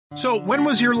So, when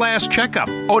was your last checkup?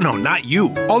 Oh, no, not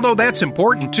you. Although that's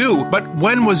important too, but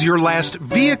when was your last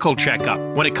vehicle checkup?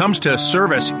 When it comes to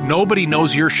service, nobody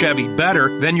knows your Chevy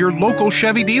better than your local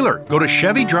Chevy dealer. Go to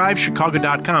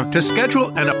ChevyDriveChicago.com to schedule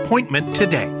an appointment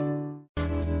today.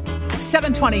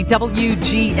 720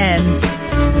 WGN.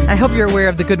 I hope you're aware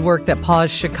of the good work that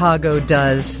Paws Chicago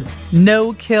does.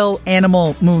 No-kill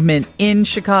animal movement in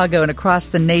Chicago and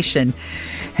across the nation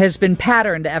has been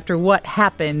patterned after what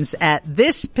happens at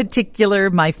this particular,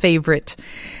 my favorite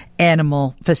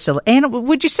animal facility.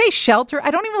 Would you say shelter?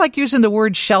 I don't even like using the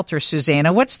word shelter,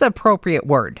 Susanna. What's the appropriate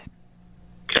word?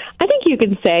 I think you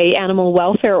can say animal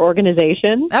welfare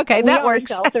organization. Okay, that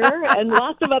works. We're a shelter and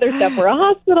lots of other stuff. We're a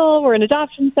hospital. We're an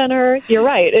adoption center. You're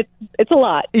right. It's a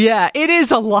lot. Yeah, it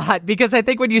is a lot because I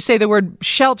think when you say the word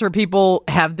shelter, people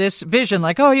have this vision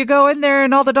like, oh, you go in there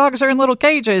and all the dogs are in little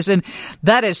cages. And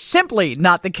that is simply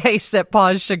not the case at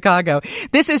Paws Chicago.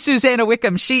 This is Susanna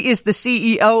Wickham. She is the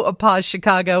CEO of Paws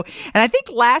Chicago. And I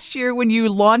think last year when you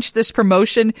launched this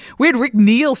promotion, we had Rick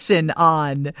Nielsen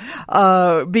on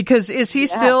because is he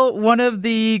still one of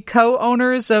the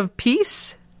co-owners of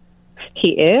Peace?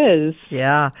 He is.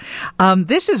 Yeah.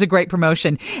 This is a great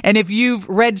promotion. And if you've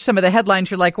read some of the headlines,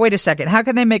 you're like, wait a second, how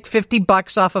can they make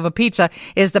 $50 off of a pizza?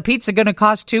 Is the pizza going to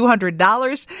cost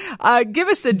 $200? Give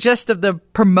us the gist of the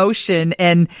promotion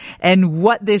and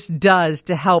what this does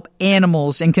to help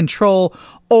animals and control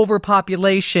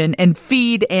overpopulation and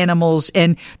feed animals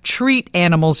and treat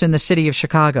animals in the city of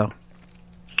Chicago.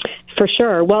 For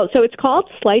sure. Well, so it's called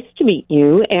Slice to Meet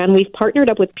You, and we've partnered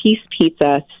up with Peace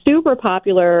Pizza, super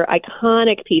popular,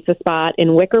 iconic pizza spot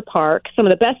in Wicker Park, some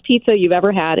of the best pizza you've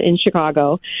ever had in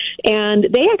Chicago. And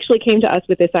they actually came to us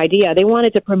with this idea. They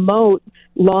wanted to promote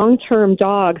long-term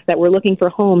dogs that were looking for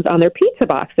homes on their pizza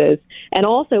boxes and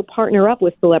also partner up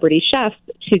with celebrity chefs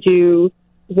to do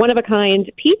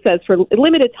one-of-a-kind pizzas for a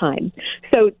limited time.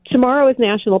 So tomorrow is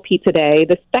National Pizza Day.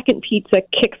 The second pizza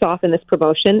kicks off in this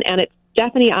promotion, and it's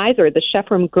Stephanie Iser, the chef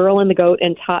from Girl and the Goat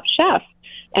and Top Chef.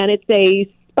 And it's a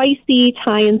spicy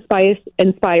Thai and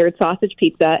spice-inspired sausage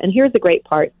pizza. And here's the great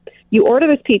part. You order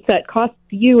this pizza, it costs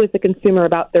you as a consumer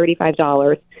about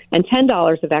 $35, and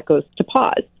 $10 of that goes to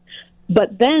Paws.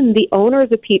 But then the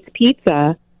owners of Pete's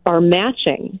Pizza are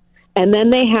matching. And then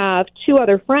they have two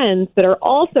other friends that are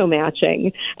also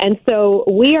matching. And so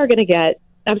we are going to get,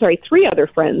 three other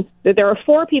friends. There are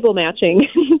four people matching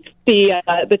the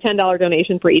 $10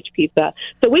 donation for each pizza.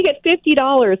 So we get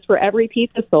 $50 for every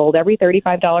pizza sold, every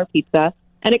 $35 pizza.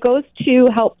 And it goes to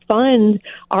help fund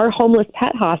our homeless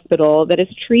pet hospital that is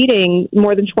treating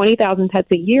more than 20,000 pets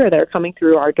a year that are coming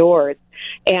through our doors.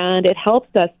 And it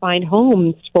helps us find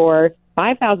homes for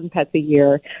 5,000 pets a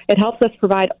year. It helps us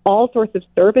provide all sorts of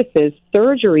services,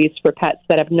 surgeries for pets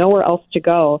that have nowhere else to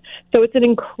go. So it's an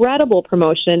incredible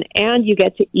promotion, and you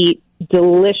get to eat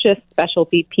delicious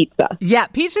specialty pizza. Yeah,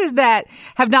 pizzas that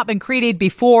have not been created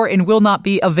before and will not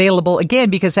be available again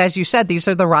because, as you said, these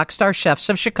are the rock star chefs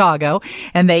of Chicago,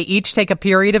 and they each take a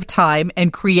period of time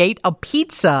and create a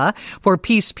pizza for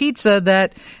Peace Pizza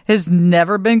that has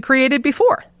never been created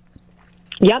before.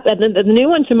 Yep, and the new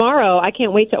one tomorrow, I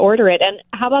can't wait to order it. And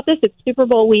how about this? It's Super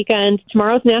Bowl weekend.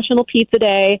 Tomorrow's National Pizza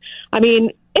Day. I mean,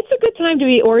 it's a good time to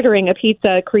be ordering a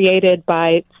pizza created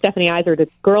by Stephanie Iser, the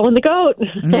Girl and the Goat.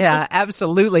 Yeah,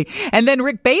 absolutely. And then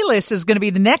Rick Bayless is going to be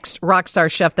the next rock star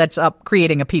chef that's up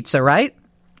creating a pizza, right?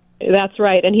 That's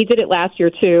right. And he did it last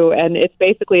year, too. And it's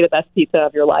basically the best pizza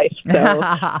of your life. So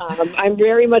I'm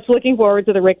very much looking forward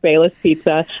to the Rick Bayless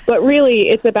pizza. But really,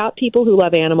 it's about people who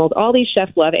love animals. All these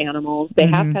chefs love animals. They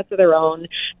have pets of their own,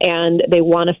 and they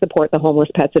want to support the homeless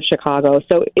pets of Chicago.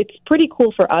 So it's pretty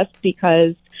cool for us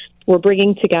because we're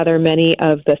bringing together many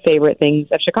of the favorite things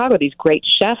of Chicago, these great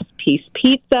chefs, Peace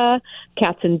Pizza,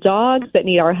 cats and dogs that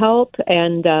need our help.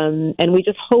 And we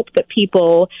just hope that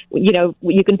people,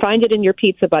 you can find it in your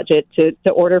pizza budget to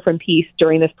order from Peace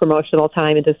during this promotional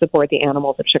time and to support the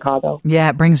animals of Chicago. Yeah,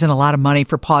 it brings in a lot of money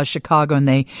for Paws Chicago, and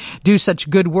they do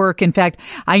such good work. In fact,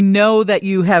 I know that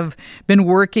you have been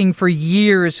working for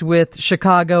years with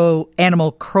Chicago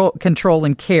Animal Control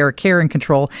and Care and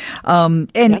Control.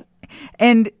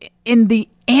 And in the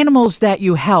animals that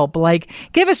you help, like,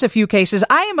 give us a few cases.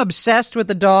 I am obsessed with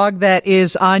the dog that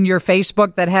is on your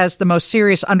Facebook that has the most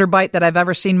serious underbite that I've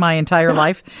ever seen my entire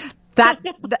life. That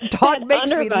dog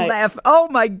makes me laugh. Oh,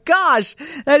 my gosh.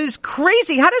 That is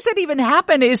crazy. How does that even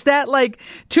happen? Is that like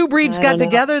two breeds got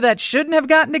together that shouldn't have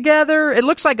gotten together? It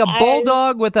looks like a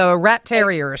bulldog with a rat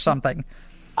terrier or something.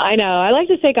 I know. I like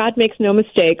to say God makes no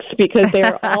mistakes because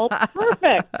they're all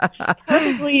perfect,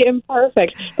 perfectly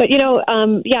imperfect. But,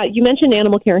 you mentioned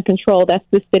animal care and control. That's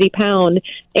the city pound.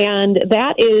 And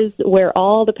that is where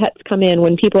all the pets come in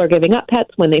when people are giving up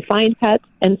pets, when they find pets.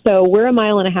 And so we're a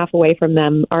mile and a half away from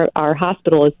them. Our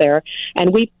hospital is there.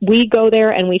 And we go there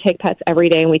and we take pets every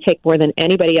day, and we take more than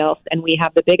anybody else. And we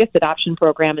have the biggest adoption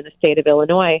program in the state of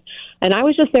Illinois. And I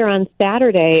was just there on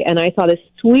Saturday, and I saw this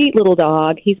sweet little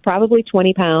dog. He's probably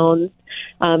 20 pounds.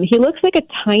 He looks like a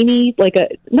tiny,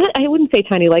 I wouldn't say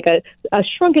tiny, like a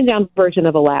shrunken down version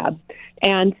of a lab.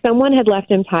 And someone had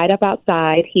left him tied up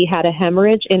outside. He had a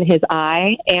hemorrhage in his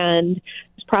eye and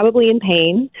was probably in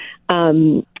pain.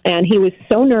 And he was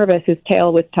so nervous, his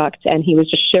tail was tucked, and he was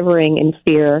just shivering in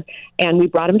fear. And we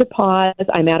brought him to PAWS.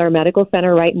 I'm at our medical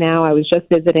center right now. I was just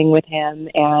visiting with him,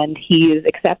 and he is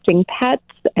accepting pets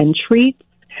and treats.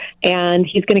 And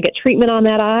he's going to get treatment on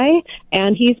that eye,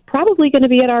 and he's probably going to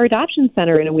be at our adoption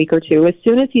center in a week or two as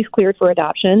soon as he's cleared for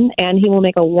adoption, and he will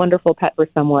make a wonderful pet for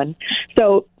someone.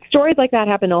 So stories like that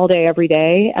happen all day, every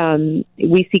day.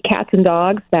 We see cats and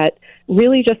dogs that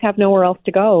really just have nowhere else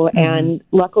to go, and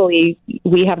luckily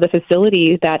we have the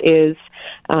facility that is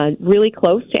really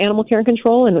close to animal care and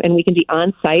control, and we can be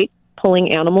on site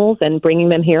pulling animals and bringing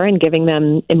them here and giving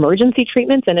them emergency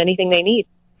treatments and anything they need.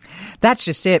 That's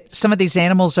just it. Some of these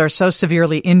animals are so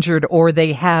severely injured, or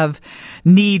they have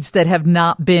needs that have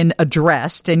not been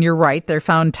addressed. And you're right, they're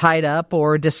found tied up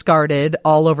or discarded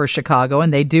all over Chicago,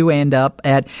 and they do end up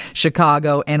at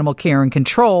Chicago Animal Care and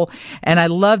Control. And I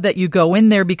love that you go in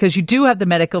there because you do have the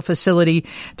medical facility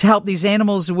to help these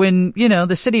animals when,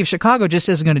 the city of Chicago just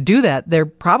isn't going to do that. They're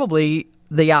probably,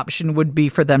 the option would be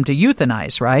for them to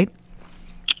euthanize, right?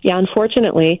 Yeah,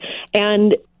 unfortunately.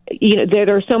 And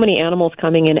there are so many animals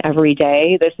coming in every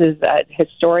day. This is a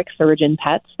historic surge in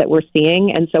pets that we're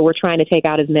seeing, and so we're trying to take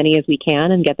out as many as we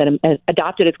can and get them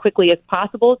adopted as quickly as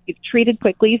possible, treated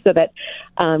quickly so that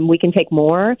we can take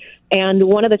more. And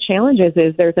one of the challenges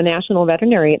is there's a national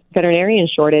veterinarian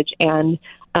shortage, and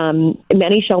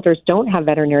many shelters don't have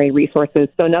veterinary resources.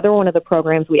 So another one of the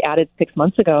programs we added 6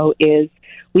 months ago is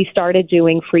we started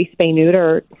doing free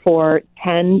spay-neuter for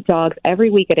 10 dogs every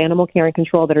week at Animal Care and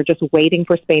Control that are just waiting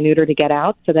for spay-neuter to get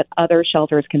out so that other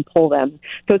shelters can pull them.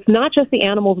 So it's not just the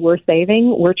animals we're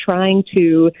saving. We're trying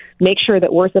to make sure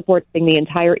that we're supporting the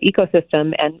entire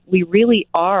ecosystem, and we really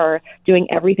are doing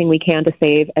everything we can to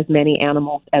save as many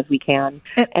animals as we can.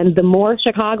 And the more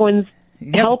Chicagoans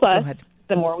help us,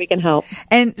 the more we can help.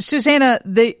 And Susanna,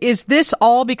 is this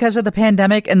all because of the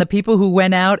pandemic and the people who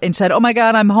went out and said, oh my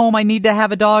God, I'm home, I need to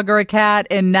have a dog or a cat,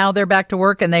 and now they're back to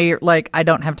work and they're like, I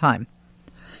don't have time?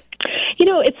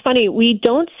 It's funny. We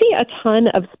don't see a ton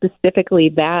of specifically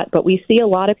that, but we see a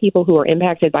lot of people who are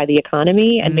impacted by the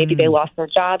economy, and maybe they lost their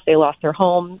jobs, they lost their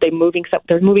home, they're moving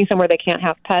somewhere they can't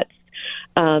have pets.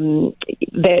 So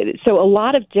a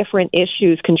lot of different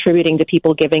issues contributing to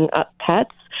people giving up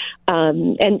pets.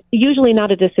 And usually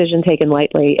not a decision taken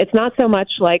lightly. It's not so much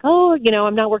like,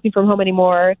 I'm not working from home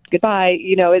anymore, goodbye.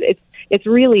 It's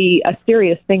really a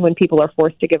serious thing when people are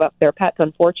forced to give up their pets,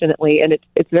 unfortunately, and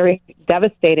it's very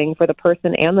devastating for the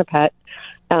person and the pet.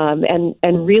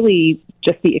 And really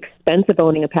just the expense of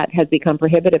owning a pet has become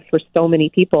prohibitive for so many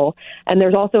people. And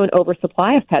there's also an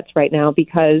oversupply of pets right now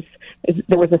because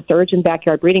there was a surge in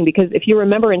backyard breeding. Because if you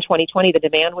remember in 2020, the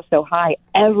demand was so high,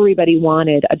 everybody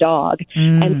wanted a dog.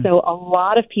 And so a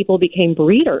lot of people became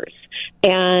breeders.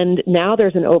 And now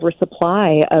there's an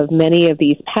oversupply of many of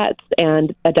these pets,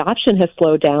 and adoption has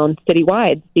slowed down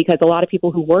citywide because a lot of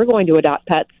people who were going to adopt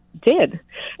pets did.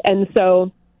 And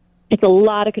so it's a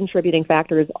lot of contributing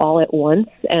factors all at once,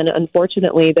 and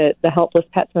unfortunately, the helpless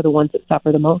pets are the ones that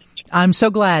suffer the most. I'm so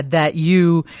glad that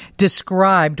you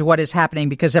described what is happening,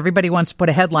 because everybody wants to put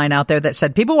a headline out there that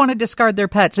said people want to discard their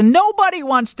pets, and nobody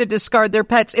wants to discard their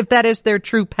pets if that is their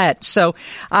true pet. So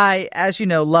I, as you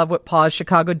know, love what PAWS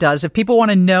Chicago does. If people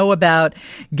want to know about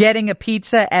getting a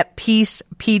pizza at Peace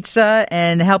Pizza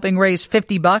and helping raise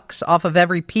 $50 off of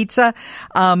every pizza,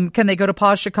 can they go to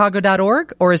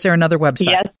pawschicago.org, or is there another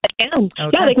website? Yes, they can. Okay.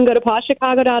 Yeah, they can go to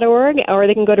pawschicago.org, or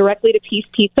they can go directly to Peace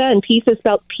Pizza, and Peace is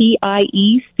spelled Piece.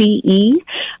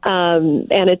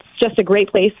 And it's just a great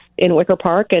place in Wicker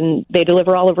Park, and they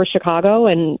deliver all over Chicago,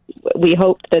 and we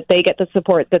hope that they get the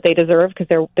support that they deserve because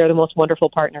they're the most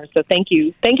wonderful partners. So thank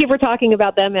you for talking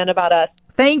about them and about us.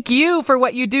 Thank you for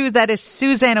what you do. That is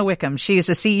Susanna Wickham. She is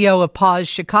the CEO of PAWS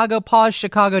Chicago,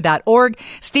 pawschicago.org.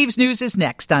 Steve's News is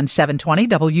next on 720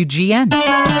 WGN.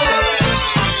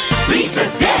 Lisa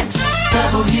Dent,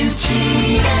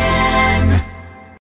 WGN.